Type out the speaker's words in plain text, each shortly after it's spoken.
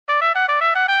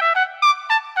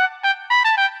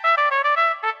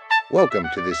Welcome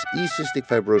to this eCystic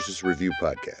Fibrosis Review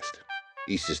podcast.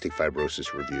 eCystic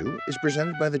Fibrosis Review is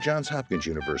presented by the Johns Hopkins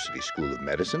University School of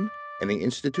Medicine and the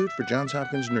Institute for Johns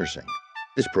Hopkins Nursing.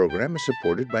 This program is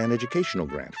supported by an educational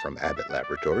grant from Abbott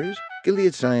Laboratories,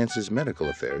 Gilead Sciences Medical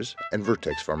Affairs, and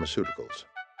Vertex Pharmaceuticals.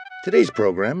 Today's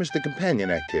program is the companion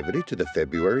activity to the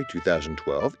February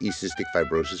 2012 eCystic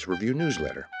Fibrosis Review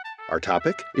newsletter. Our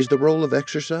topic is the role of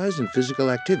exercise and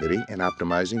physical activity in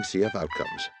optimizing CF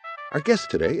outcomes. Our guest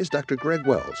today is Dr. Greg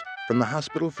Wells from the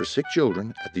Hospital for Sick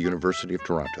Children at the University of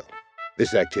Toronto.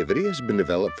 This activity has been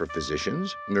developed for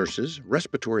physicians, nurses,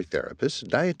 respiratory therapists,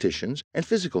 dietitians, and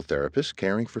physical therapists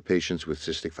caring for patients with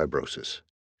cystic fibrosis.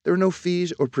 There are no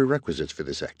fees or prerequisites for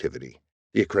this activity.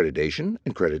 The accreditation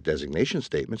and credit designation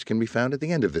statements can be found at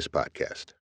the end of this podcast.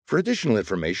 For additional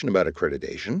information about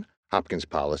accreditation, Hopkins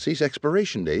policies,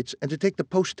 expiration dates, and to take the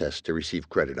post-test to receive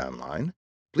credit online,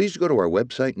 please go to our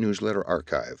website newsletter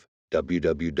archive,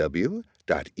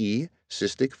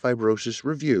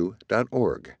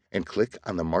 www.ecysticfibrosisreview.org, and click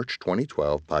on the March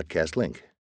 2012 podcast link.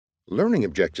 Learning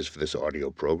objectives for this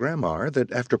audio program are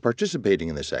that after participating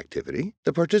in this activity,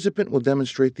 the participant will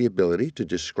demonstrate the ability to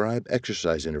describe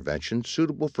exercise interventions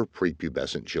suitable for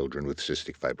prepubescent children with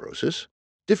cystic fibrosis,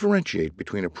 differentiate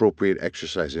between appropriate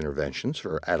exercise interventions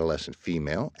for adolescent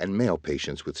female and male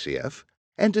patients with CF,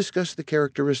 and discuss the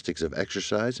characteristics of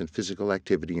exercise and physical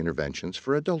activity interventions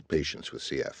for adult patients with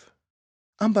CF.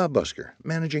 I'm Bob Busker,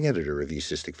 Managing Editor of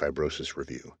eCystic Fibrosis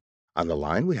Review. On the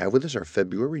line, we have with us our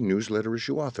February newsletter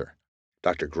issue author.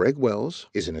 Dr. Greg Wells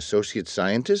is an Associate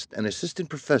Scientist and Assistant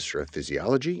Professor of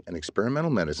Physiology and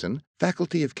Experimental Medicine,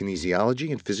 Faculty of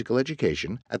Kinesiology and Physical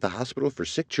Education at the Hospital for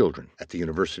Sick Children at the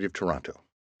University of Toronto.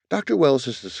 Dr. Wells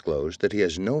has disclosed that he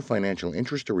has no financial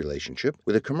interest or relationship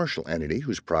with a commercial entity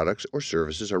whose products or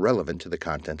services are relevant to the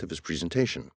content of his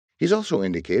presentation. He's also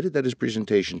indicated that his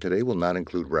presentation today will not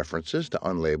include references to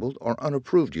unlabeled or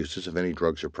unapproved uses of any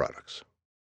drugs or products.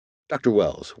 Dr.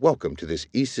 Wells, welcome to this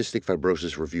eCystic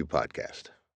Fibrosis Review podcast.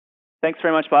 Thanks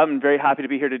very much, Bob. I'm very happy to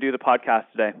be here to do the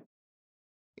podcast today.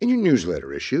 In your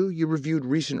newsletter issue, you reviewed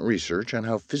recent research on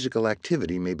how physical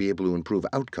activity may be able to improve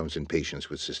outcomes in patients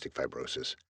with cystic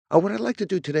fibrosis. What I'd like to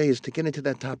do today is to get into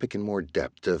that topic in more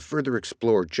depth, to further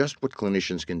explore just what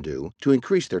clinicians can do to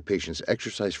increase their patients'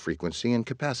 exercise frequency and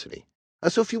capacity.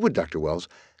 So if you would, Dr. Wells,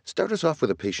 start us off with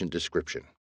a patient description.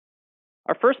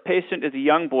 Our first patient is a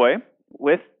young boy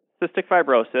with cystic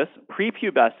fibrosis,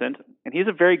 prepubescent, and he's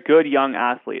a very good young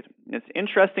athlete. It's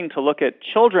interesting to look at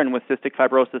children with cystic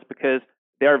fibrosis because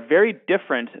they are very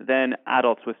different than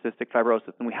adults with cystic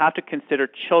fibrosis, and we have to consider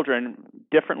children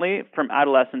differently from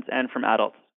adolescents and from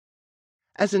adults.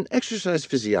 As an exercise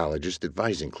physiologist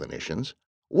advising clinicians,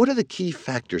 what are the key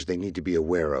factors they need to be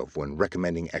aware of when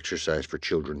recommending exercise for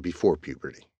children before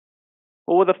puberty?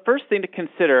 Well, the first thing to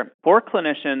consider for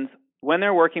clinicians when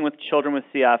they're working with children with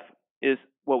CF is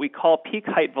what we call peak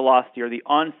height velocity, or the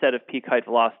onset of peak height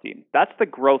velocity. That's the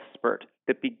growth spurt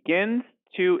that begins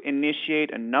to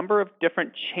initiate a number of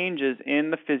different changes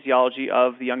in the physiology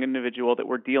of the young individual that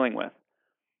we're dealing with.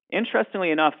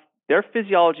 Interestingly enough, their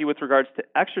physiology with regards to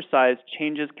exercise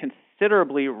changes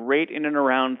considerably right in and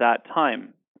around that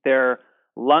time. Their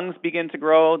lungs begin to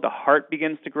grow, the heart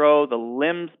begins to grow, the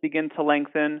limbs begin to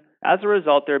lengthen. As a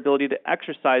result, their ability to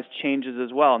exercise changes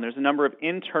as well. And there's a number of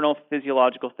internal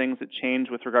physiological things that change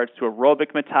with regards to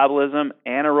aerobic metabolism,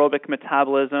 anaerobic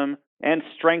metabolism, and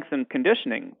strength and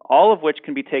conditioning, all of which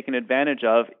can be taken advantage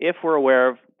of if we're aware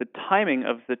of the timing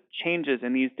of the changes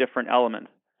in these different elements.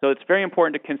 So it's very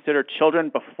important to consider children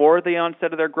before the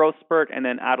onset of their growth spurt and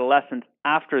then adolescents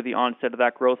after the onset of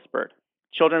that growth spurt.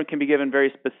 Children can be given very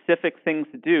specific things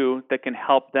to do that can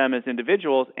help them as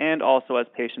individuals and also as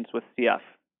patients with CF.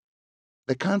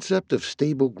 The concept of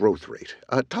stable growth rate.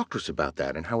 Talk to us about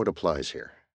that and how it applies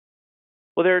here.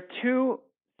 Well, there are two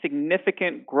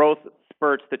significant growth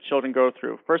spurts that children go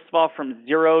through. First of all, from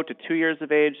 0 to 2 years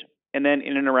of age, and then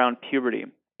in and around puberty.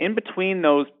 In between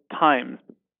those times,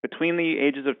 between the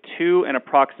ages of 2 and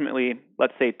approximately,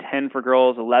 let's say, 10 for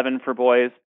girls, 11 for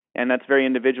boys, and that's very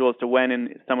individual as to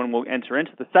when someone will enter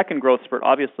into the second growth spurt,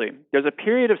 obviously. There's a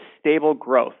period of stable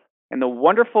growth. And the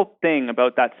wonderful thing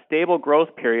about that stable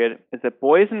growth period is that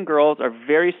boys and girls are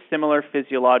very similar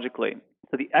physiologically.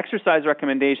 So the exercise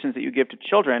recommendations that you give to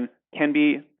children can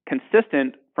be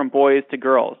consistent from boys to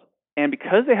girls. And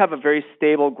because they have a very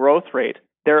stable growth rate,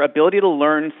 their ability to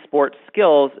learn sport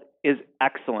skills is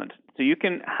excellent. So you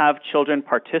can have children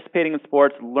participating in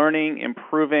sports, learning,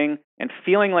 improving, and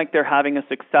feeling like they're having a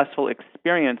successful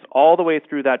experience all the way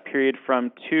through that period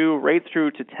from 2 right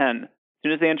through to 10. As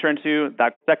soon as they enter into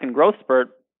that second growth spurt,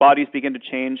 bodies begin to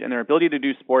change and their ability to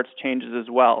do sports changes as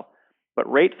well.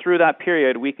 But right through that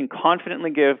period, we can confidently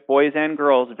give boys and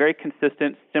girls very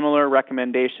consistent, similar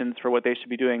recommendations for what they should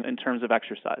be doing in terms of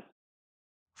exercise.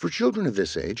 For children of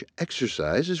this age,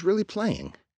 exercise is really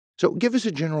playing. So give us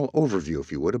a general overview,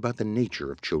 if you would, about the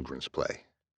nature of children's play.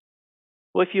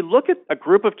 Well, if you look at a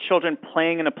group of children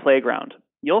playing in a playground,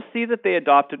 you'll see that they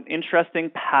adopt an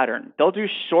interesting pattern. They'll do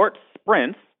short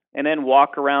sprints and then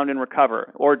walk around and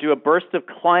recover, or do a burst of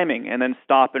climbing and then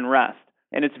stop and rest.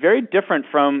 And it's very different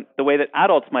from the way that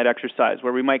adults might exercise,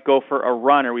 where we might go for a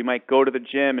run, or we might go to the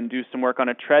gym and do some work on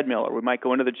a treadmill, or we might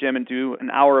go into the gym and do an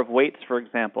hour of weights, for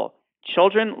example.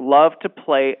 Children love to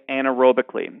play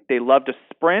anaerobically. They love to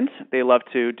sprint, they love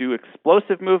to do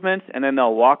explosive movements, and then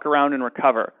they'll walk around and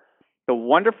recover. The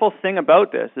wonderful thing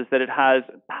about this is that it has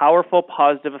powerful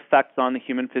positive effects on the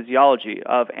human physiology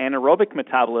of anaerobic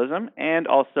metabolism and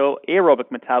also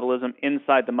aerobic metabolism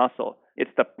inside the muscle.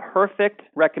 It's the perfect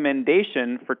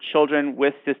recommendation for children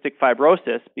with cystic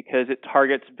fibrosis because it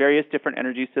targets various different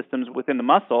energy systems within the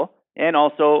muscle and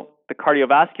also the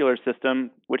cardiovascular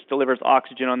system, which delivers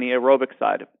oxygen on the aerobic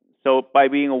side. So by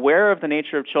being aware of the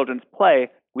nature of children's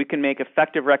play, we can make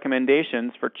effective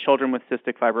recommendations for children with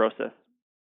cystic fibrosis.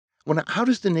 Well, now, how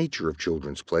does the nature of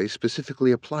children's play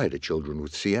specifically apply to children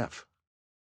with CF?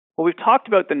 Well, we've talked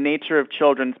about the nature of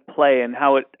children's play and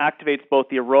how it activates both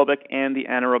the aerobic and the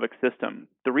anaerobic system.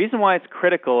 The reason why it's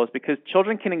critical is because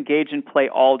children can engage in play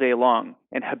all day long,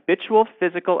 and habitual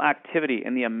physical activity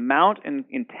and the amount and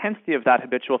intensity of that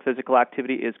habitual physical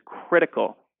activity is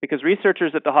critical. Because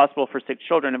researchers at the Hospital for Sick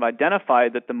Children have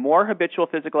identified that the more habitual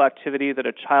physical activity that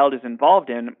a child is involved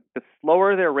in, the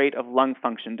slower their rate of lung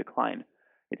function decline.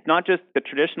 It's not just the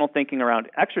traditional thinking around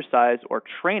exercise or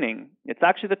training. It's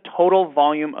actually the total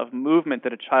volume of movement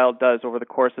that a child does over the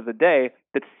course of the day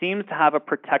that seems to have a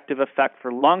protective effect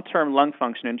for long-term lung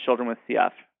function in children with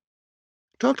CF.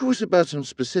 Talk to us about some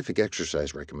specific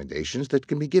exercise recommendations that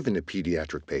can be given to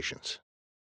pediatric patients.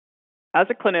 As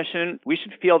a clinician, we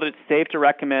should feel that it's safe to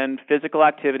recommend physical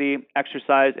activity,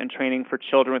 exercise, and training for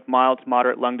children with mild to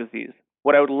moderate lung disease.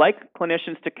 What I would like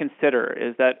clinicians to consider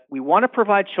is that we want to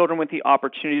provide children with the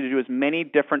opportunity to do as many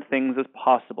different things as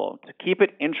possible, to keep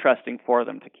it interesting for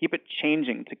them, to keep it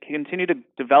changing, to continue to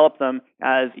develop them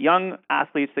as young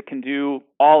athletes that can do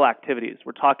all activities.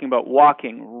 We're talking about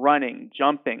walking, running,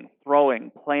 jumping,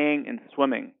 throwing, playing, and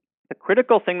swimming. The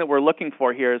critical thing that we're looking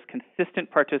for here is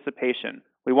consistent participation.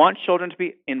 We want children to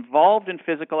be involved in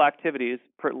physical activities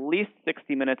for at least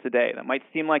 60 minutes a day. That might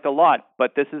seem like a lot,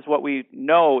 but this is what we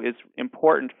know is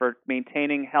important for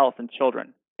maintaining health in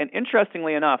children. And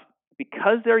interestingly enough,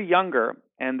 because they're younger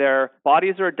and their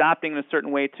bodies are adapting in a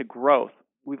certain way to growth,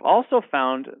 we've also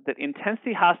found that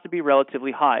intensity has to be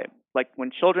relatively high. Like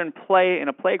when children play in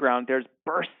a playground, there's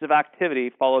bursts of activity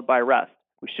followed by rest.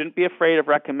 We shouldn't be afraid of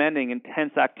recommending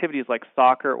intense activities like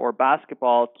soccer or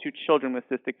basketball to children with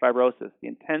cystic fibrosis. The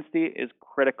intensity is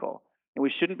critical. And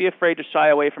we shouldn't be afraid to shy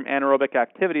away from anaerobic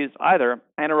activities either.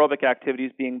 Anaerobic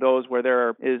activities being those where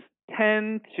there is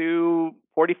 10 to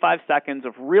 45 seconds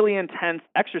of really intense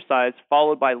exercise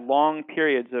followed by long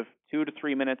periods of 2 to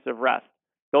 3 minutes of rest.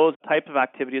 Those type of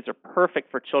activities are perfect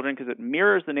for children because it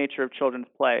mirrors the nature of children's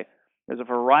play. There's a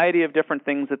variety of different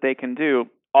things that they can do,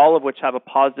 all of which have a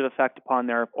positive effect upon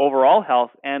their overall health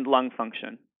and lung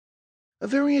function.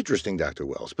 Very interesting, Dr.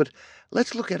 Wells, but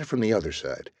let's look at it from the other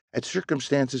side, at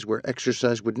circumstances where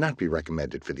exercise would not be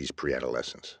recommended for these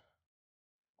pre-adolescents.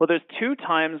 Well, there's two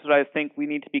times that I think we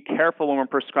need to be careful when we're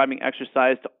prescribing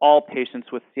exercise to all patients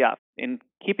with CF. In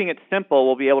keeping it simple,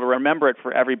 we'll be able to remember it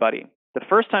for everybody. The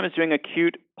first time is during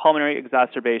acute pulmonary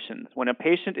exacerbations. When a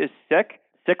patient is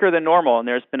sicker than normal, and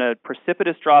there's been a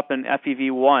precipitous drop in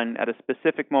FEV1 at a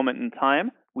specific moment in time,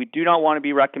 we do not want to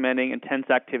be recommending intense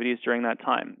activities during that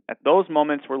time. At those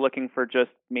moments, we're looking for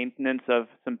just maintenance of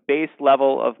some base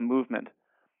level of movement.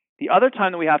 The other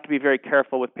time that we have to be very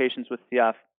careful with patients with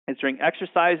CF is during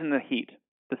exercise in the heat.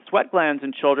 The sweat glands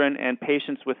in children and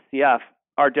patients with CF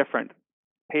are different.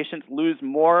 Patients lose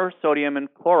more sodium and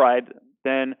chloride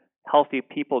than healthy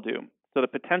people do. So the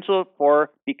potential for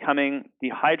becoming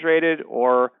dehydrated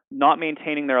or not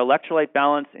maintaining their electrolyte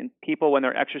balance in people when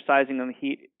they're exercising in the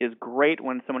heat is great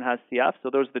when someone has CF. So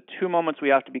those are the two moments we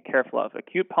have to be careful of: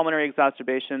 acute pulmonary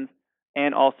exacerbations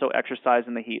and also exercise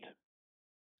in the heat.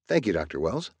 Thank you, Dr.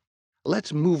 Wells.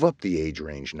 Let's move up the age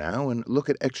range now and look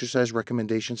at exercise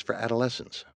recommendations for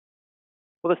adolescents.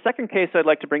 Well, the second case I'd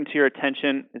like to bring to your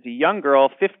attention is a young girl,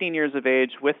 15 years of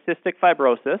age, with cystic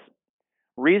fibrosis,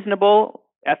 reasonable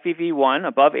FEV1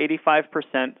 above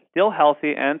 85%, still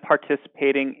healthy and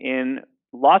participating in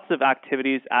lots of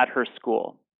activities at her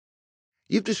school.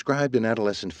 You've described an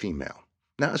adolescent female.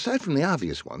 Now, aside from the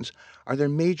obvious ones, are there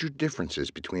major differences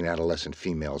between adolescent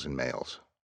females and males?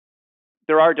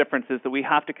 There are differences that we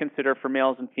have to consider for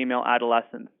males and female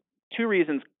adolescents. Two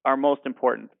reasons are most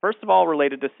important. First of all,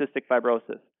 related to cystic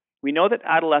fibrosis. We know that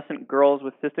adolescent girls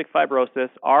with cystic fibrosis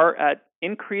are at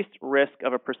increased risk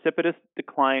of a precipitous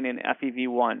decline in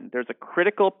FEV1. There's a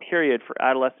critical period for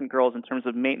adolescent girls in terms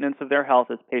of maintenance of their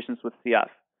health as patients with CF.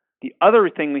 The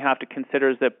other thing we have to consider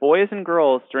is that boys and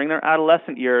girls during their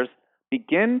adolescent years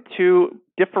begin to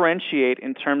differentiate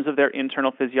in terms of their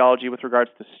internal physiology with regards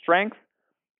to strength,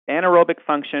 anaerobic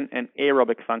function, and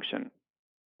aerobic function.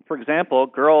 For example,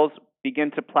 girls begin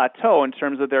to plateau in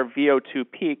terms of their VO2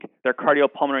 peak, their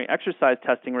cardiopulmonary exercise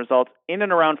testing results, in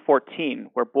and around 14,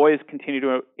 where boys continue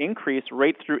to increase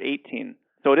right through 18.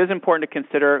 So it is important to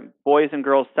consider boys and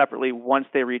girls separately once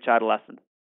they reach adolescence.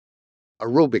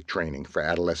 Aerobic training for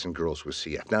adolescent girls with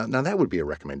CF. Now that would be a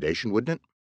recommendation, wouldn't it?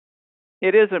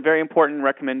 It is a very important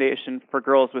recommendation for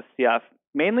girls with CF,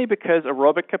 mainly because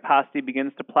aerobic capacity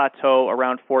begins to plateau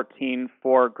around 14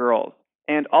 for girls.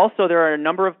 And also, there are a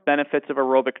number of benefits of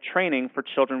aerobic training for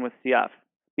children with CF.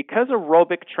 Because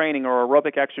aerobic training or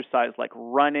aerobic exercise like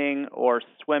running or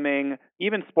swimming,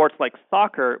 even sports like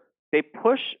soccer, they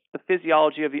push the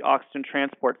physiology of the oxygen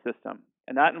transport system.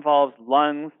 And that involves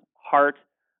lungs, heart,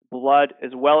 blood,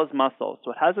 as well as muscles. So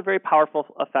it has a very powerful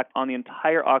effect on the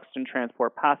entire oxygen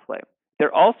transport pathway.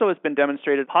 There also has been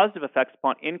demonstrated positive effects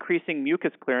upon increasing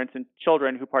mucus clearance in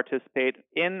children who participate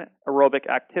in aerobic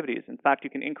activities. In fact,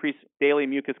 you can increase daily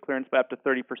mucus clearance by up to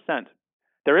 30%.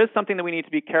 There is something that we need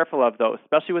to be careful of, though,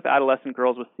 especially with adolescent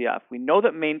girls with CF. We know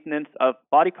that maintenance of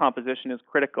body composition is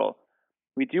critical.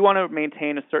 We do want to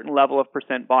maintain a certain level of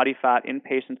percent body fat in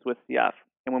patients with CF.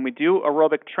 And when we do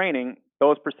aerobic training,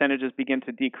 those percentages begin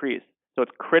to decrease. So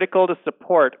it's critical to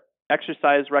support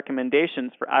exercise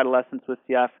recommendations for adolescents with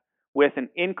CF with an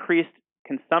increased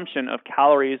consumption of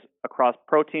calories across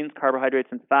proteins, carbohydrates,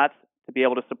 and fats to be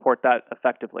able to support that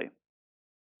effectively.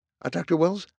 Dr.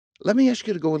 Wells, let me ask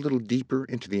you to go a little deeper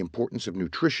into the importance of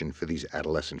nutrition for these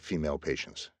adolescent female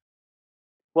patients.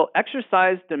 Well,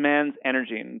 exercise demands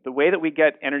energy, and the way that we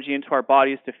get energy into our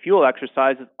bodies to fuel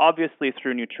exercise is obviously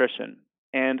through nutrition.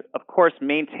 And of course,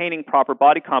 maintaining proper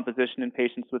body composition in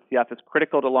patients with CF is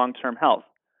critical to long-term health.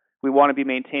 We want to be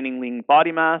maintaining lean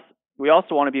body mass. We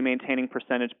also want to be maintaining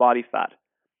percentage body fat.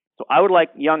 So I would like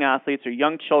young athletes or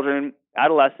young children,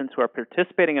 adolescents who are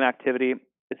participating in activity,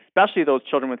 especially those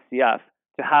children with CF,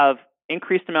 to have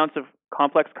increased amounts of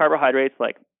complex carbohydrates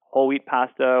like whole wheat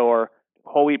pasta or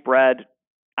whole wheat bread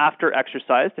after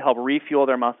exercise to help refuel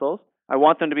their muscles. I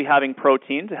want them to be having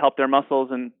protein to help their muscles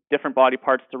and different body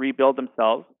parts to rebuild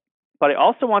themselves. But I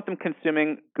also want them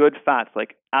consuming good fats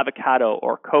like avocado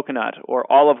or coconut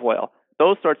or olive oil.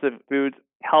 Those sorts of foods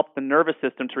help the nervous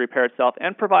system to repair itself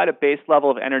and provide a base level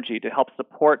of energy to help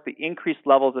support the increased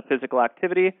levels of physical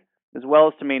activity, as well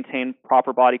as to maintain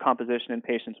proper body composition in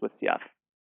patients with CF.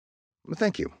 Well,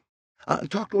 thank you.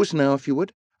 Talk to us now, if you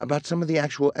would, about some of the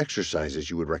actual exercises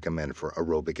you would recommend for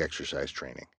aerobic exercise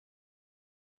training.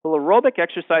 Well, aerobic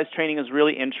exercise training is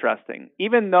really interesting.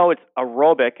 Even though it's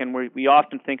aerobic, and we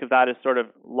often think of that as sort of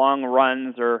long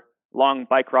runs or long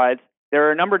bike rides, there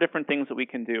are a number of different things that we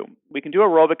can do. We can do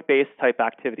aerobic-based type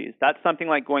activities. That's something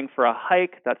like going for a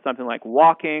hike. That's something like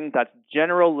walking. That's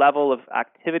general level of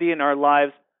activity in our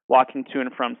lives, walking to and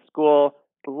from school,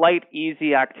 light,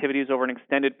 easy activities over an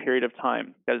extended period of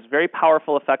time. That has very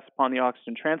powerful effects upon the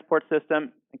oxygen transport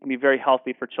system and can be very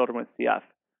healthy for children with CF.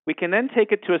 We can then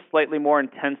take it to a slightly more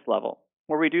intense level,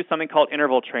 where we do something called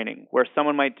interval training, where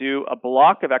someone might do a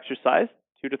block of exercise,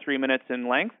 2 to 3 minutes in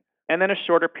length, and then a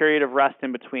shorter period of rest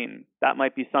in between. That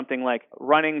might be something like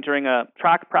running during a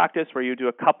track practice where you do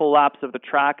a couple laps of the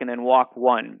track and then walk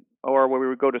one, or where we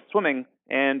would go to swimming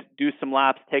and do some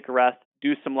laps, take a rest,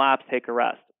 do some laps, take a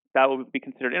rest. That would be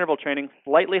considered interval training,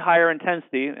 slightly higher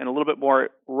intensity and a little bit more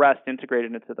rest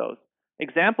integrated into those.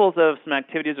 Examples of some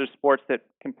activities or sports that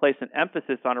can place an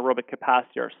emphasis on aerobic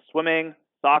capacity are swimming,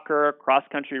 soccer,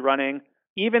 cross-country running.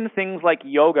 Even things like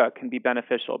yoga can be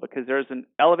beneficial because there's an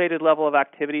elevated level of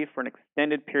activity for an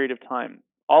extended period of time.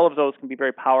 All of those can be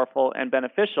very powerful and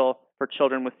beneficial for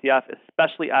children with CF,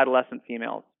 especially adolescent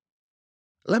females.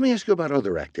 Let me ask you about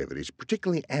other activities,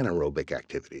 particularly anaerobic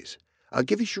activities.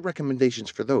 Give us your recommendations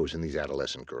for those in these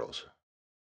adolescent girls.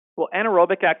 Well,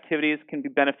 anaerobic activities can be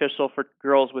beneficial for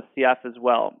girls with CF as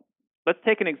well. Let's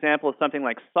take an example of something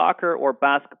like soccer or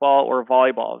basketball or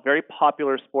volleyball, very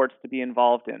popular sports to be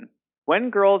involved in. When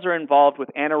girls are involved with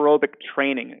anaerobic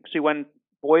training, actually when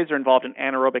boys are involved in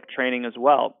anaerobic training as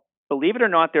well, believe it or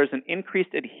not, there's an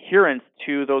increased adherence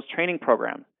to those training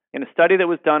programs. In a study that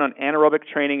was done on anaerobic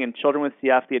training in children with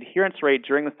CF, the adherence rate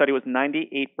during the study was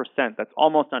 98%. That's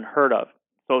almost unheard of.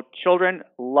 So children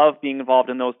love being involved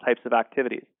in those types of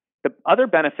activities. The other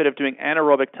benefit of doing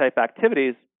anaerobic type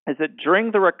activities is that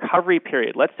during the recovery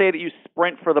period, let's say that you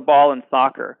sprint for the ball in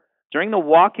soccer, during the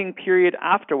walking period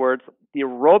afterwards, the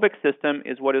aerobic system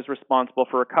is what is responsible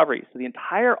for recovery. So the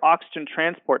entire oxygen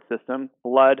transport system,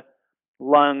 blood,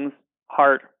 lungs,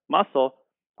 heart, muscle,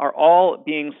 are all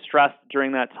being stressed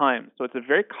during that time. So it's a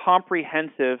very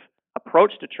comprehensive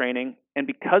approach to training. And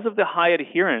because of the high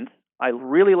adherence, I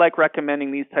really like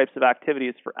recommending these types of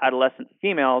activities for adolescent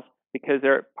females because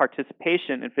their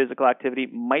participation in physical activity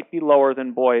might be lower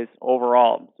than boys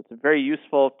overall. So it's a very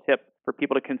useful tip for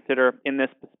people to consider in this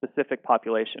specific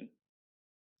population.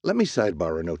 Let me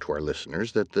sidebar a note to our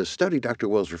listeners that the study Dr.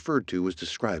 Wells referred to was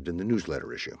described in the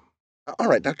newsletter issue. All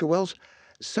right, Dr. Wells,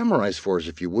 summarize for us,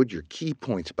 if you would, your key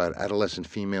points about adolescent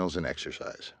females and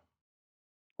exercise.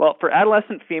 Well, for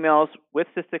adolescent females with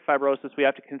cystic fibrosis, we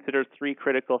have to consider three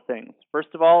critical things. First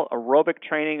of all, aerobic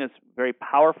training is very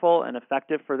powerful and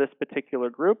effective for this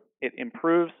particular group. It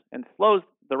improves and slows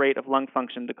the rate of lung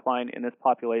function decline in this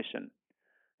population.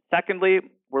 Secondly,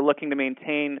 we're looking to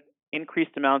maintain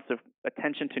increased amounts of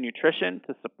attention to nutrition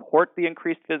to support the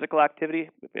increased physical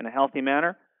activity in a healthy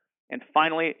manner. And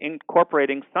finally,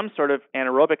 incorporating some sort of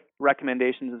anaerobic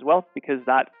recommendations as well, because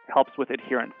that helps with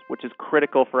adherence, which is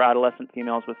critical for adolescent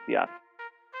females with CF.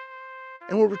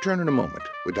 And we'll return in a moment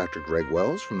with Dr. Greg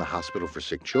Wells from the Hospital for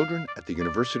Sick Children at the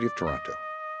University of Toronto.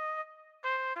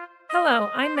 Hello,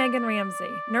 I'm Megan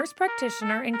Ramsey, nurse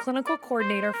practitioner and clinical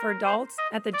coordinator for adults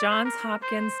at the Johns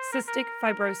Hopkins Cystic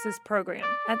Fibrosis Program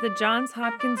at the Johns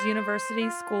Hopkins University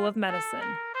School of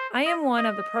Medicine. I am one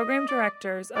of the program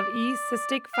directors of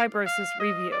eCystic Fibrosis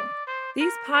Review.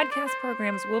 These podcast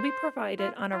programs will be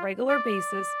provided on a regular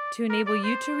basis to enable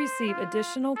you to receive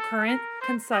additional current,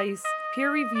 concise,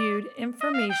 peer-reviewed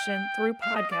information through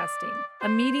podcasting, a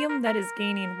medium that is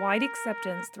gaining wide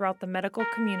acceptance throughout the medical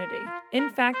community. In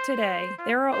fact, today,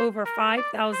 there are over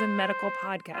 5,000 medical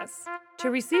podcasts. To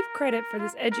receive credit for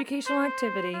this educational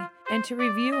activity and to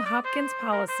review Hopkins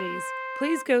policies,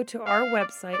 please go to our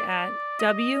website at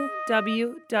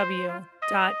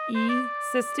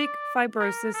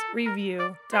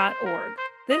www.ecysticfibrosisreview.org.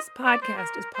 This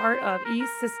podcast is part of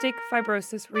eCystic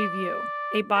Fibrosis Review,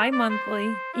 a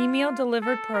bi-monthly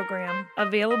email-delivered program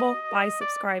available by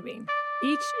subscribing.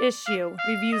 Each issue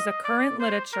reviews the current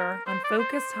literature on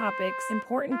focused topics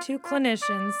important to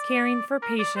clinicians caring for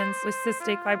patients with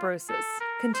cystic fibrosis.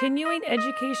 Continuing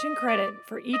education credit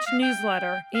for each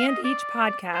newsletter and each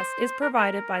podcast is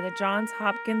provided by the Johns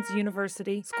Hopkins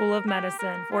University School of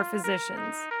Medicine for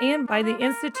physicians and by the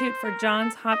Institute for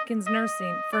Johns Hopkins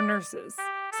Nursing for nurses.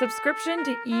 Subscription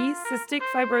to eCystic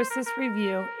Fibrosis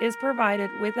Review is provided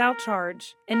without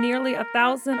charge, and nearly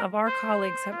 1,000 of our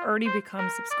colleagues have already become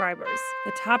subscribers.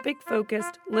 The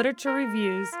topic-focused literature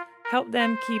reviews help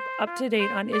them keep up to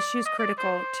date on issues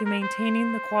critical to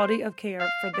maintaining the quality of care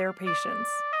for their patients.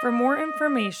 For more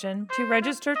information, to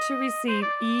register to receive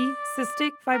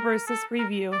eCystic Fibrosis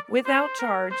Review without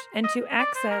charge and to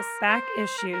access back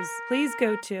issues, please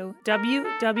go to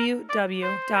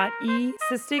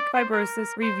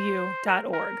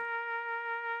www.ecysticfibrosisreview.org.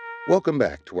 Welcome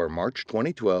back to our March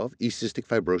 2012 eCystic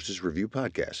Fibrosis Review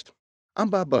podcast. I'm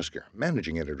Bob Busker,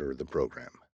 managing editor of the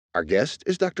program. Our guest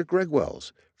is Dr. Greg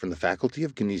Wells from the Faculty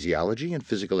of Kinesiology and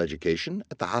Physical Education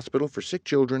at the Hospital for Sick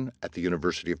Children at the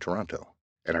University of Toronto.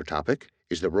 And our topic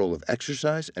is the role of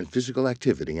exercise and physical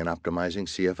activity in optimizing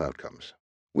CF outcomes.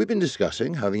 We've been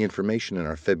discussing how the information in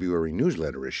our February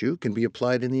newsletter issue can be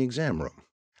applied in the exam room.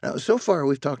 Now, so far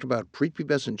we've talked about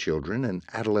prepubescent children and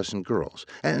adolescent girls.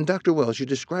 And Dr. Wells, you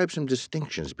described some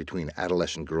distinctions between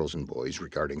adolescent girls and boys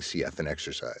regarding CF and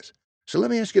exercise. So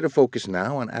let me ask you to focus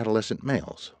now on adolescent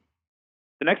males.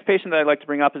 The next patient that I'd like to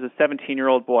bring up is a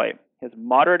 17-year-old boy. He has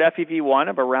moderate FEV1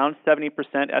 of around 70%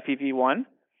 FEV1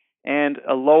 and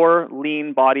a lower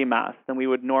lean body mass than we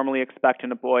would normally expect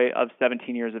in a boy of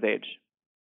 17 years of age.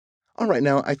 All right,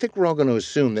 now, I think we're all going to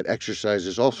assume that exercise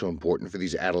is also important for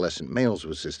these adolescent males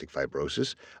with cystic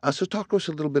fibrosis. So talk to us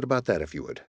a little bit about that, if you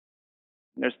would.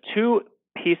 There's two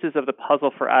pieces of the puzzle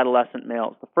for adolescent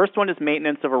males. The first one is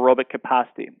maintenance of aerobic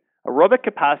capacity. Aerobic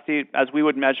capacity, as we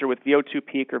would measure with VO2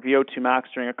 peak or VO2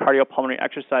 max during a cardiopulmonary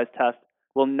exercise test,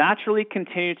 will naturally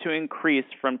continue to increase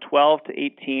from 12 to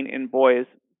 18 in boys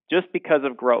just because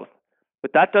of growth.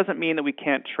 But that doesn't mean that we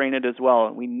can't train it as well.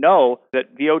 And we know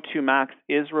that VO2 max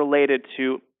is related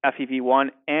to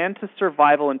FEV1 and to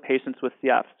survival in patients with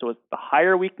CF. So the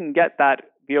higher we can get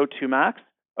that VO2 max,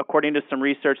 according to some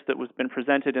research that was been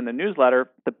presented in the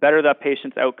newsletter, the better that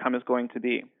patient's outcome is going to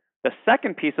be. The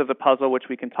second piece of the puzzle, which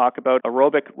we can talk about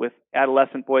aerobic with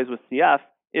adolescent boys with CF,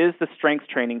 is the strength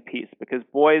training piece, because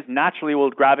boys naturally will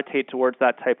gravitate towards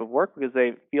that type of work because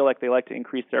they feel like they like to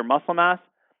increase their muscle mass.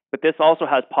 But this also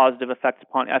has positive effects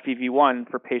upon FEV1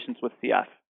 for patients with CF.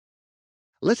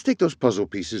 Let's take those puzzle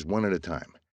pieces one at a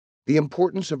time. The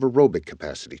importance of aerobic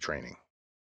capacity training.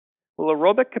 Well,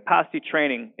 aerobic capacity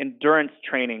training, endurance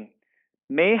training,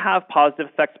 may have positive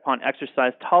effects upon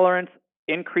exercise tolerance,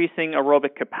 increasing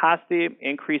aerobic capacity,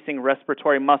 increasing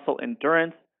respiratory muscle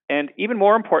endurance, and even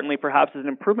more importantly, perhaps, is an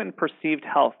improvement in perceived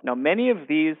health. Now, many of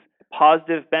these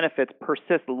positive benefits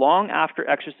persist long after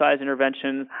exercise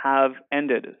interventions have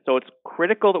ended. So it's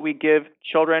critical that we give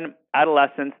children,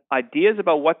 adolescents, ideas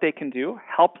about what they can do,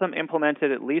 help them implement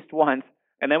it at least once,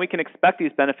 and then we can expect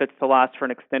these benefits to last for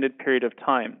an extended period of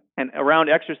time. And around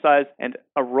exercise, and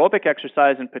aerobic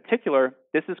exercise in particular,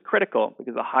 this is critical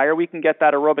because the higher we can get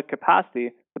that aerobic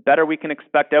capacity, the better we can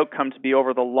expect outcome to be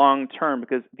over the long term,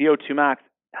 because VO2 max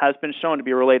has been shown to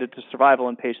be related to survival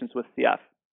in patients with CF.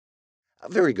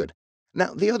 Very good.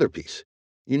 Now, the other piece.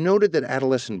 You noted that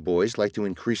adolescent boys like to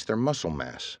increase their muscle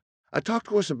mass. Talk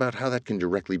to us about how that can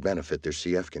directly benefit their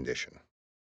CF condition.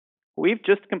 We've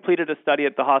just completed a study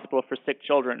at the Hospital for Sick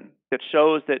Children that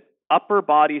shows that upper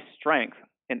body strength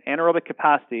and anaerobic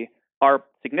capacity are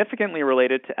significantly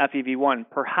related to FEV1,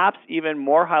 perhaps even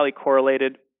more highly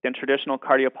correlated than traditional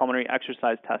cardiopulmonary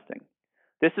exercise testing.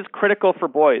 This is critical for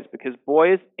boys because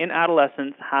boys in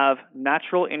adolescence have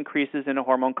natural increases in a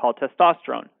hormone called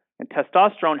testosterone. And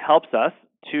testosterone helps us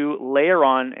to layer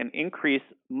on and increase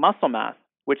muscle mass,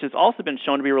 which has also been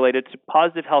shown to be related to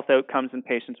positive health outcomes in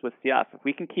patients with CF. If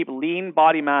we can keep lean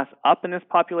body mass up in this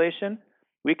population,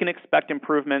 we can expect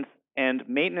improvements and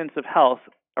maintenance of health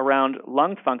around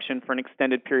lung function for an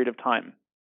extended period of time.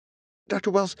 Dr.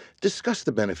 Wells, discuss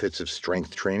the benefits of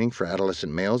strength training for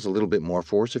adolescent males a little bit more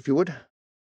for us, if you would.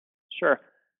 Sure.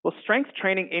 Well, strength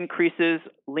training increases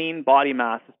lean body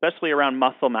mass, especially around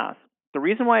muscle mass. The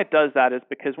reason why it does that is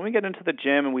because when we get into the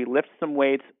gym and we lift some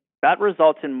weights, that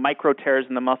results in micro tears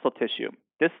in the muscle tissue.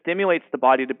 This stimulates the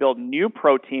body to build new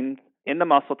proteins in the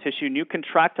muscle tissue, new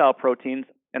contractile proteins,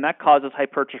 and that causes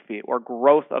hypertrophy or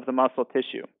growth of the muscle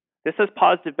tissue. This has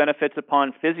positive benefits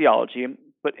upon physiology,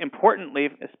 but importantly,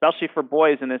 especially for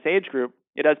boys in this age group,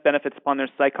 it has benefits upon their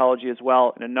psychology as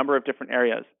well in a number of different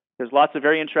areas. There's lots of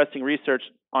very interesting research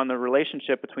on the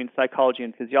relationship between psychology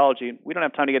and physiology. We don't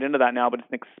have time to get into that now, but it's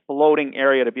an exploding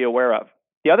area to be aware of.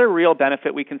 The other real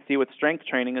benefit we can see with strength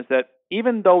training is that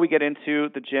even though we get into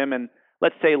the gym and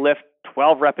let's say lift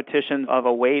 12 repetitions of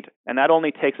a weight, and that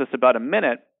only takes us about a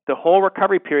minute, the whole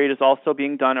recovery period is also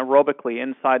being done aerobically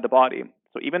inside the body.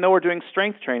 So even though we're doing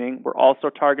strength training, we're also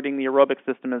targeting the aerobic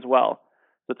system as well.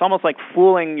 So it's almost like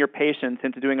fooling your patients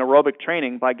into doing aerobic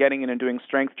training by getting in and doing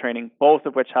strength training, both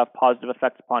of which have positive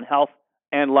effects upon health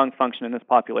and lung function in this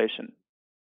population.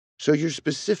 So, your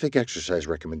specific exercise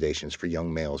recommendations for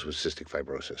young males with cystic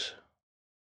fibrosis?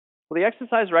 Well, the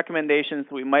exercise recommendations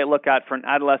we might look at for an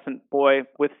adolescent boy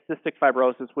with cystic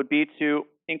fibrosis would be to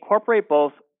incorporate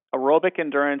both aerobic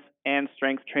endurance and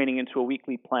strength training into a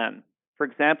weekly plan. For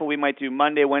example, we might do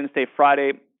Monday, Wednesday,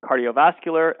 Friday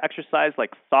cardiovascular exercise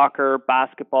like soccer,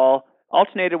 basketball,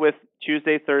 alternated with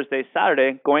Tuesday, Thursday,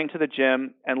 Saturday going to the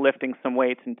gym and lifting some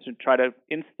weights and to try to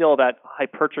instill that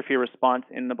hypertrophy response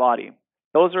in the body.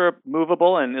 Those are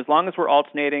movable, and as long as we're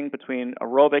alternating between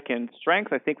aerobic and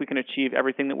strength, I think we can achieve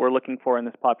everything that we're looking for in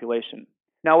this population.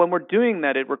 Now, when we're doing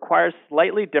that, it requires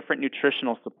slightly different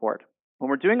nutritional support. When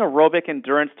we're doing aerobic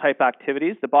endurance type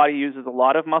activities, the body uses a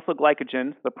lot of muscle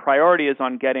glycogen. The priority is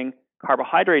on getting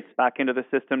carbohydrates back into the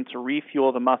system to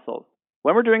refuel the muscles.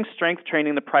 When we're doing strength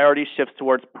training, the priority shifts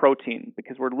towards protein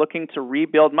because we're looking to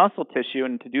rebuild muscle tissue,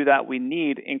 and to do that, we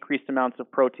need increased amounts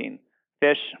of protein.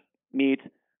 Fish, meat,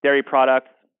 dairy products,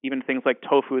 even things like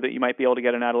tofu that you might be able to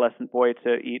get an adolescent boy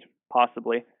to eat,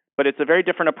 possibly. But it's a very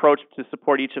different approach to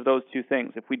support each of those two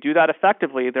things. If we do that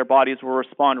effectively, their bodies will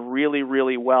respond really,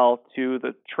 really well to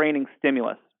the training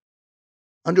stimulus.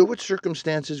 Under what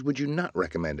circumstances would you not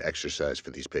recommend exercise for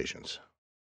these patients?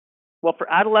 Well,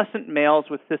 for adolescent males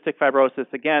with cystic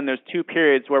fibrosis, again, there's two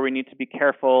periods where we need to be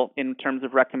careful in terms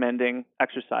of recommending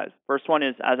exercise. First one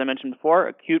is, as I mentioned before,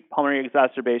 acute pulmonary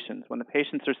exacerbations. When the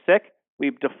patients are sick, we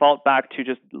default back to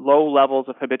just low levels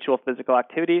of habitual physical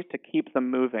activity to keep them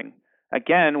moving.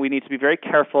 Again, we need to be very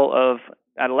careful of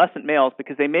adolescent males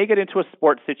because they may get into a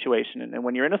sports situation. And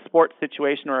when you're in a sports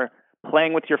situation or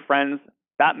playing with your friends,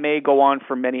 that may go on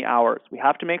for many hours. We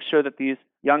have to make sure that these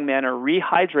young men are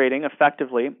rehydrating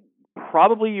effectively,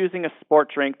 probably using a sport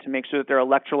drink to make sure that their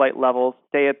electrolyte levels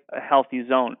stay at a healthy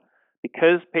zone.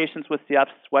 Because patients with CF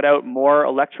sweat out more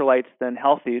electrolytes than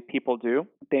healthy people do,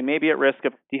 they may be at risk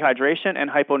of dehydration and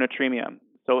hyponatremia.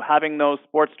 So having those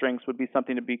sports drinks would be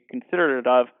something to be considerate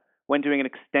of when doing an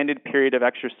extended period of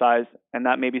exercise, and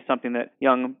that may be something that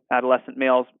young adolescent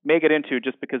males may get into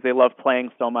just because they love playing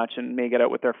so much and may get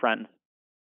out with their friends.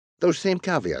 Those same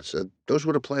caveats, those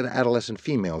would apply to adolescent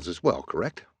females as well,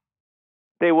 correct?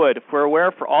 They would. If we're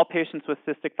aware for all patients with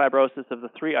cystic fibrosis of the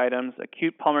three items,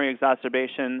 acute pulmonary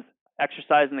exacerbations,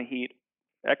 exercise in the heat,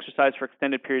 exercise for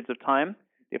extended periods of time,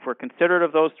 if we're considerate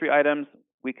of those three items,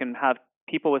 we can have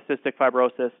people with cystic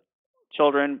fibrosis,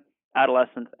 children,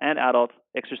 adolescents, and adults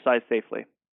exercise safely.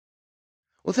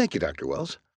 Well, thank you, Dr.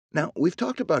 Wells. Now, we've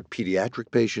talked about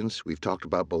pediatric patients, we've talked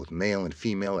about both male and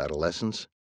female adolescents.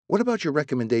 What about your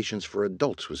recommendations for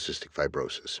adults with cystic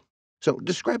fibrosis? So,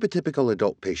 describe a typical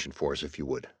adult patient for us, if you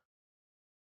would.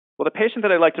 Well, the patient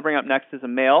that I'd like to bring up next is a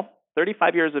male,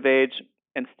 35 years of age,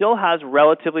 and still has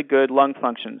relatively good lung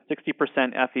function,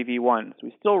 60% FEV1. So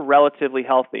he's still relatively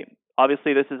healthy.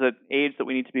 Obviously, this is an age that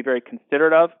we need to be very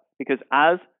considerate of because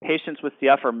as patients with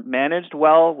CF are managed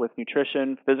well with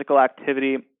nutrition, physical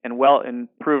activity, and well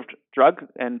improved drug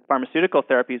and pharmaceutical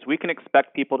therapies, we can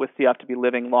expect people with CF to be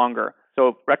living longer.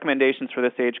 So recommendations for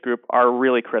this age group are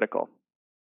really critical.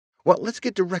 Well, let's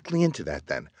get directly into that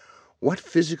then. What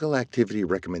physical activity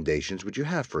recommendations would you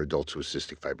have for adults with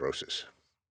cystic fibrosis?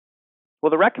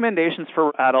 Well, the recommendations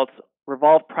for adults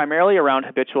revolve primarily around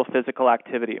habitual physical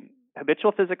activity.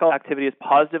 Habitual physical activity is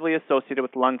positively associated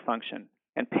with lung function,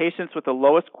 and patients with the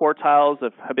lowest quartiles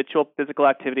of habitual physical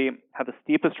activity have the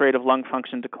steepest rate of lung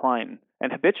function decline.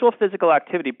 And habitual physical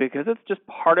activity, because it's just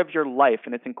part of your life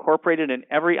and it's incorporated in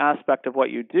every aspect of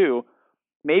what you do,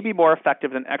 may be more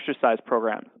effective than exercise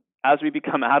programs. As we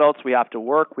become adults, we have to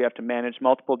work, we have to manage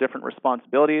multiple different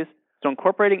responsibilities, so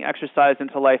incorporating exercise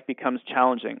into life becomes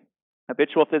challenging.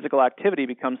 Habitual physical activity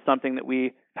becomes something that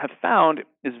we have found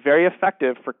is very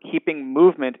effective for keeping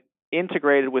movement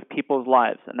integrated with people's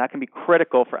lives, and that can be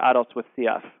critical for adults with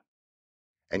CF.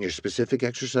 And your specific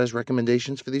exercise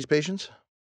recommendations for these patients?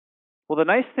 Well, the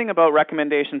nice thing about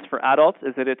recommendations for adults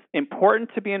is that it's important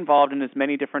to be involved in as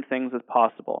many different things as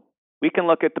possible. We can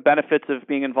look at the benefits of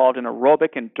being involved in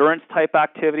aerobic endurance type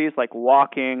activities like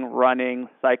walking, running,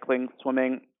 cycling,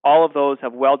 swimming. All of those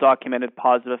have well-documented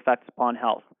positive effects upon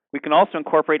health. We can also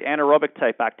incorporate anaerobic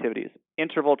type activities,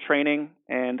 interval training,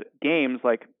 and games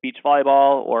like beach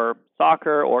volleyball or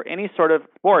soccer or any sort of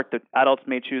sport that adults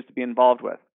may choose to be involved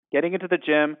with. Getting into the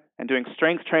gym and doing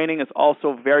strength training is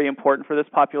also very important for this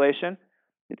population.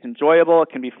 It's enjoyable, it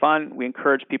can be fun. We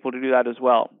encourage people to do that as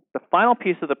well. The final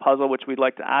piece of the puzzle, which we'd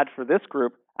like to add for this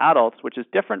group, adults, which is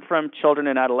different from children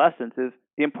and adolescents, is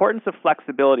the importance of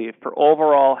flexibility for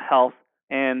overall health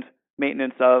and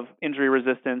maintenance of injury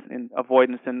resistance and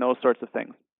avoidance and those sorts of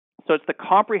things. So it's the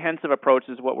comprehensive approach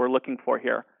is what we're looking for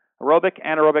here. Aerobic,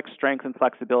 anaerobic strength, and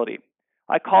flexibility.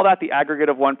 I call that the aggregate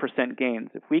of 1% gains.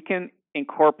 If we can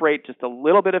incorporate just a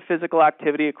little bit of physical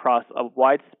activity across a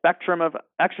wide spectrum of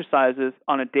exercises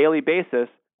on a daily basis,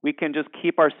 we can just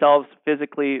keep ourselves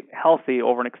physically healthy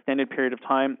over an extended period of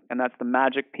time, and that's the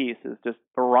magic piece, is just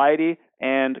variety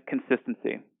and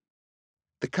consistency.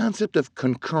 The concept of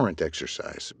concurrent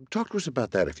exercise. Talk to us about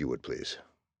that, if you would, please.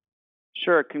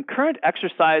 Sure. Concurrent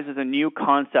exercise is a new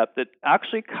concept that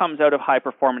actually comes out of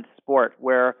high-performance sport,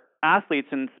 where athletes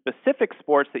in specific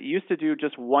sports that used to do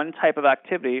just one type of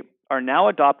activity are now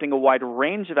adopting a wide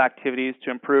range of activities to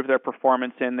improve their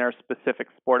performance in their specific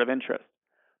sport of interest.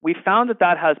 We found that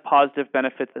that has positive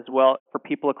benefits as well for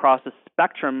people across a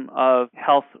spectrum of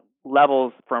health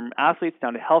levels, from athletes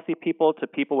down to healthy people to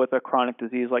people with a chronic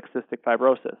disease like cystic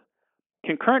fibrosis.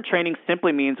 Concurrent training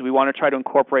simply means we want to try to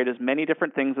incorporate as many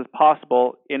different things as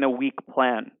possible in a week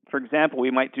plan. For example, we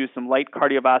might do some light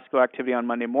cardiovascular activity on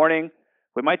Monday morning.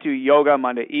 We might do yoga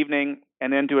Monday evening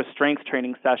and then do a strength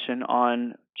training session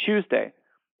on Tuesday.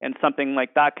 And something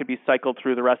like that could be cycled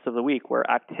through the rest of the week, where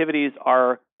activities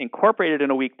are incorporated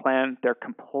in a week plan. They're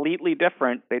completely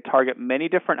different. They target many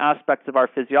different aspects of our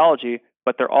physiology,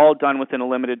 but they're all done within a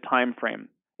limited time frame.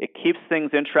 It keeps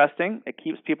things interesting. It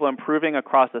keeps people improving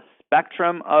across a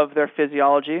spectrum of their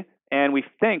physiology. And we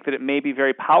think that it may be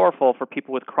very powerful for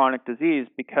people with chronic disease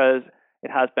because it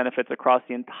has benefits across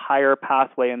the entire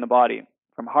pathway in the body,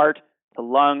 from heart to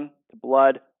lung to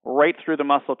blood, right through the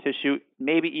muscle tissue,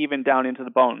 maybe even down into the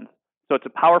bones. So it's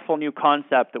a powerful new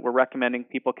concept that we're recommending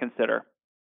people consider.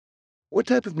 What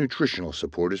type of nutritional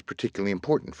support is particularly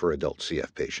important for adult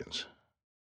CF patients?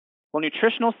 Well,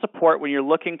 nutritional support when you're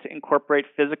looking to incorporate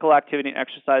physical activity and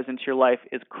exercise into your life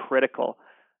is critical.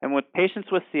 And with patients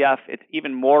with CF, it's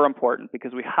even more important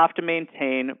because we have to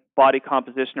maintain body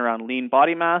composition around lean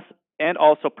body mass and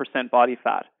also percent body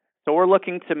fat. So we're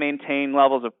looking to maintain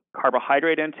levels of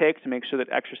carbohydrate intake to make sure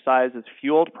that exercise is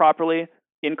fueled properly,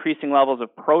 increasing levels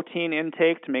of protein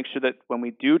intake to make sure that when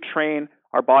we do train,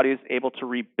 our body is able to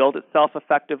rebuild itself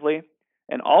effectively,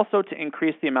 and also to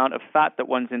increase the amount of fat that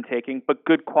one's intaking, but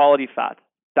good quality fats.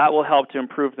 That will help to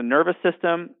improve the nervous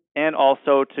system and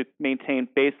also to maintain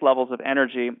base levels of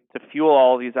energy to fuel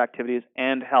all of these activities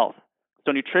and health.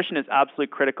 So nutrition is absolutely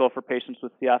critical for patients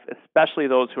with CF, especially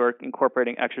those who are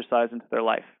incorporating exercise into their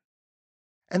life.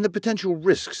 And the potential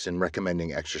risks in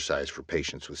recommending exercise for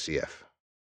patients with CF.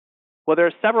 Well, there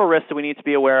are several risks that we need to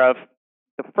be aware of.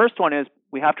 The first one is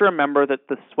we have to remember that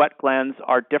the sweat glands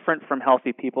are different from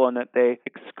healthy people in that they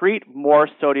excrete more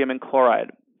sodium and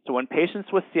chloride. So when patients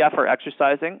with CF are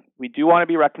exercising, we do want to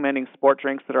be recommending sport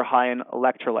drinks that are high in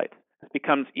electrolytes. This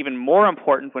becomes even more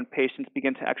important when patients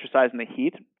begin to exercise in the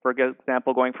heat, for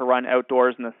example, going for a run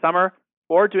outdoors in the summer,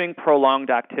 or doing prolonged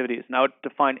activities. Now,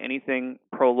 define anything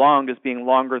prolonged as being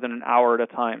longer than an hour at a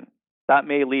time. That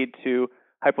may lead to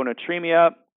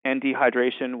hyponatremia and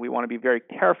dehydration. We want to be very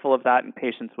careful of that in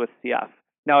patients with CF.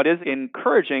 Now, it is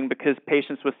encouraging because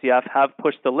patients with CF have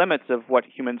pushed the limits of what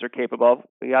humans are capable of.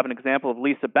 We have an example of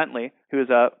Lisa Bentley, who is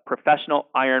a professional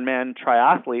Ironman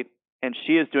triathlete, and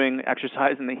she is doing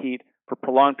exercise in the heat for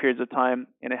prolonged periods of time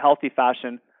in a healthy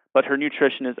fashion, but her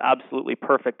nutrition is absolutely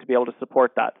perfect to be able to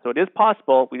support that. So it is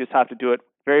possible. We just have to do it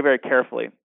very, very carefully.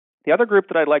 The other group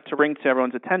that I'd like to bring to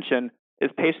everyone's attention is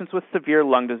patients with severe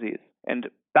lung disease, and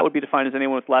that would be defined as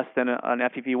anyone with less than an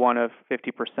FEV1 of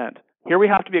 50%. Here we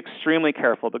have to be extremely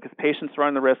careful because patients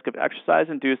run the risk of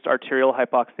exercise-induced arterial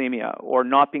hypoxemia or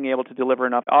not being able to deliver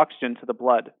enough oxygen to the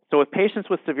blood. So with patients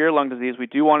with severe lung disease, we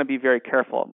do want to be very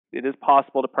careful. It is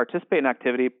possible to participate in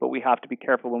activity, but we have to be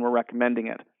careful when we're recommending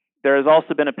it. There has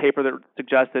also been a paper that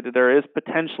suggests that there is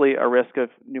potentially a risk of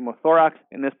pneumothorax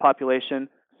in this population.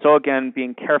 So again,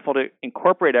 being careful to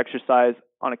incorporate exercise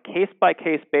on a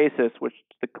case-by-case basis, which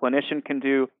the clinician can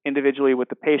do individually with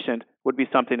the patient, would be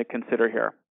something to consider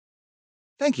here.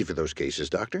 Thank you for those cases,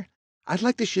 Doctor. I'd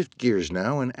like to shift gears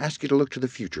now and ask you to look to the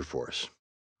future for us.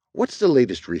 What's the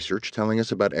latest research telling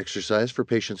us about exercise for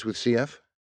patients with CF?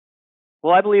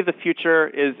 Well, I believe the future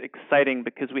is exciting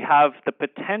because we have the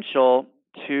potential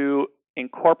to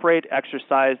incorporate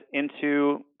exercise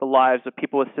into the lives of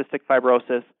people with cystic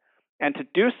fibrosis and to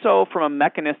do so from a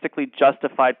mechanistically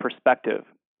justified perspective.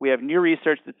 We have new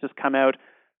research that's just come out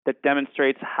that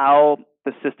demonstrates how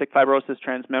the cystic fibrosis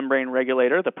transmembrane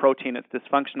regulator, the protein that's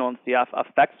dysfunctional in CF,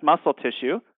 affects muscle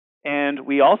tissue. And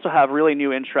we also have really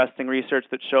new interesting research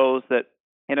that shows that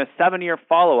in a 7-year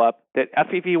follow-up, that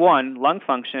FEV1, lung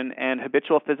function, and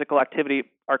habitual physical activity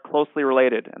are closely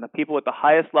related. And the people with the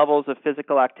highest levels of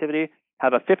physical activity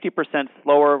have a 50%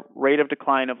 slower rate of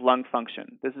decline of lung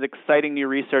function. This is exciting new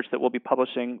research that we'll be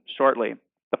publishing shortly.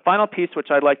 The final piece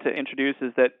which I'd like to introduce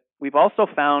is that we've also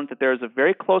found that there is a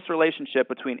very close relationship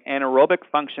between anaerobic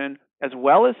function as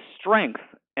well as strength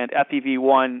and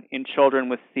FEV1 in children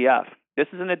with CF. This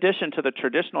is in addition to the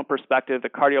traditional perspective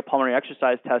that cardiopulmonary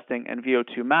exercise testing and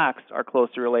VO2 max are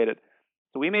closely related.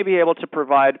 So we may be able to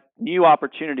provide new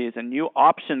opportunities and new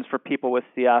options for people with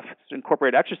CF to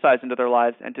incorporate exercise into their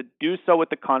lives and to do so with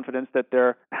the confidence that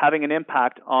they're having an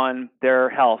impact on their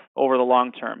health over the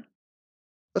long term.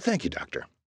 Well, thank you, Doctor.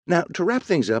 Now, to wrap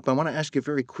things up, I want to ask you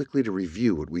very quickly to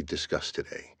review what we've discussed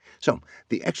today. So,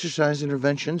 the exercise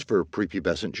interventions for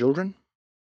prepubescent children?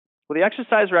 Well, the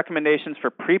exercise recommendations for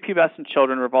prepubescent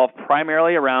children revolve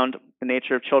primarily around the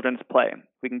nature of children's play.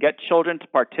 We can get children to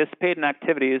participate in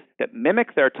activities that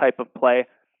mimic their type of play,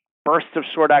 bursts of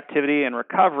short activity and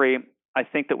recovery. I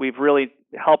think that we've really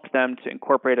helped them to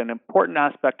incorporate an important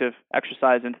aspect of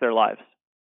exercise into their lives.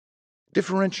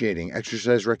 Differentiating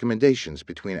exercise recommendations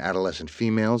between adolescent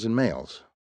females and males.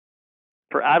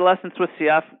 For adolescents with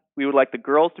CF, we would like the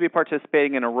girls to be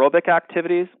participating in aerobic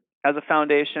activities as a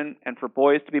foundation, and for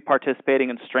boys to be participating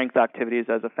in strength activities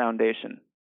as a foundation.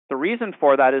 The reason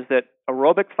for that is that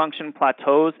aerobic function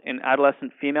plateaus in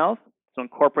adolescent females, so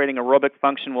incorporating aerobic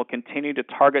function will continue to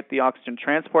target the oxygen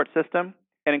transport system,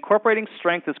 and incorporating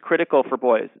strength is critical for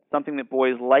boys. It's something that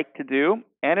boys like to do,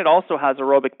 and it also has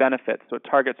aerobic benefits, so it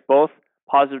targets both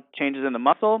positive changes in the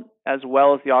muscle as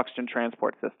well as the oxygen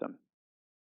transport system.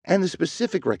 And the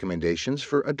specific recommendations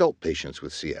for adult patients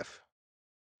with CF.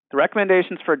 The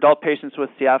recommendations for adult patients with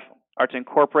CF are to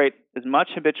incorporate as much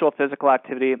habitual physical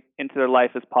activity into their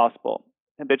life as possible.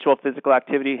 Habitual physical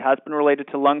activity has been related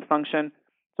to lung function,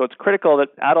 so it's critical that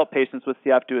adult patients with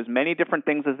CF do as many different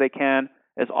things as they can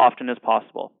as often as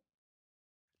possible.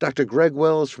 Dr. Greg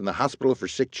Wells from the Hospital for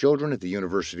Sick Children at the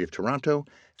University of Toronto,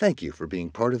 thank you for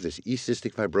being part of this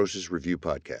eCystic Fibrosis Review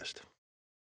podcast.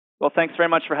 Well, thanks very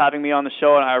much for having me on the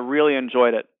show, and I really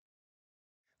enjoyed it.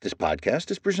 This podcast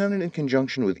is presented in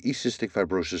conjunction with eCystic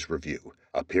Fibrosis Review,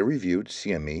 a peer-reviewed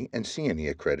CME and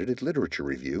CNE-accredited literature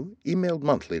review emailed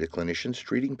monthly to clinicians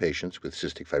treating patients with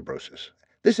cystic fibrosis.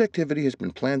 This activity has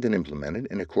been planned and implemented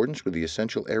in accordance with the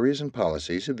essential areas and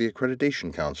policies of the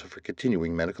Accreditation Council for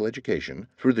Continuing Medical Education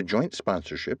through the joint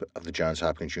sponsorship of the Johns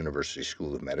Hopkins University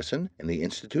School of Medicine and the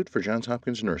Institute for Johns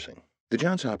Hopkins Nursing. The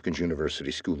Johns Hopkins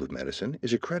University School of Medicine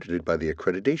is accredited by the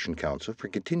Accreditation Council for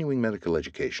Continuing Medical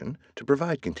Education to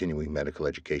provide continuing medical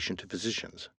education to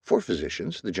physicians. For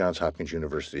physicians, the Johns Hopkins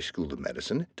University School of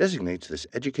Medicine designates this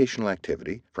educational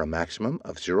activity for a maximum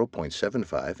of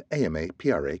 0.75 AMA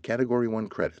PRA Category 1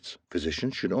 credits.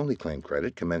 Physicians should only claim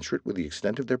credit commensurate with the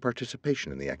extent of their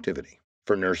participation in the activity.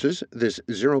 For nurses, this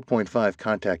 0.5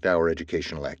 contact hour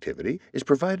educational activity is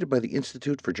provided by the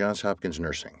Institute for Johns Hopkins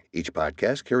Nursing. Each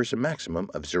podcast carries a maximum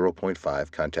of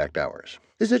 0.5 contact hours.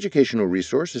 This educational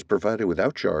resource is provided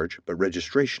without charge, but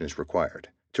registration is required.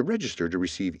 To register to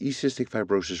receive eCystic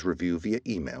Fibrosis Review via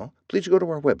email, please go to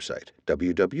our website,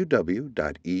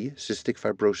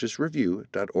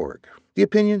 www.ecysticfibrosisreview.org. The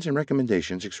opinions and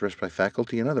recommendations expressed by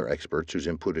faculty and other experts whose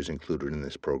input is included in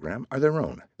this program are their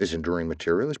own. This enduring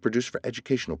material is produced for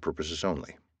educational purposes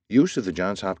only. Use of the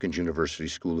Johns Hopkins University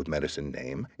School of Medicine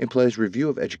name implies review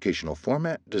of educational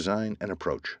format, design, and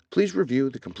approach. Please review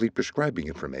the complete prescribing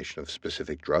information of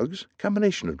specific drugs,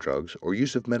 combination of drugs, or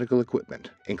use of medical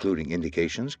equipment, including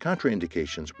indications,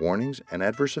 contraindications, warnings, and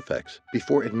adverse effects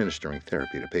before administering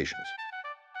therapy to patients.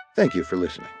 Thank you for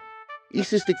listening.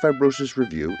 eCystic Fibrosis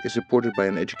Review is supported by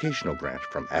an educational grant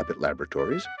from Abbott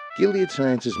Laboratories, Gilead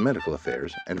Sciences Medical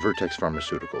Affairs, and Vertex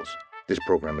Pharmaceuticals. This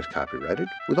program is copyrighted,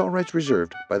 with all rights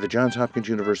reserved, by the Johns Hopkins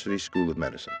University School of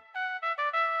Medicine.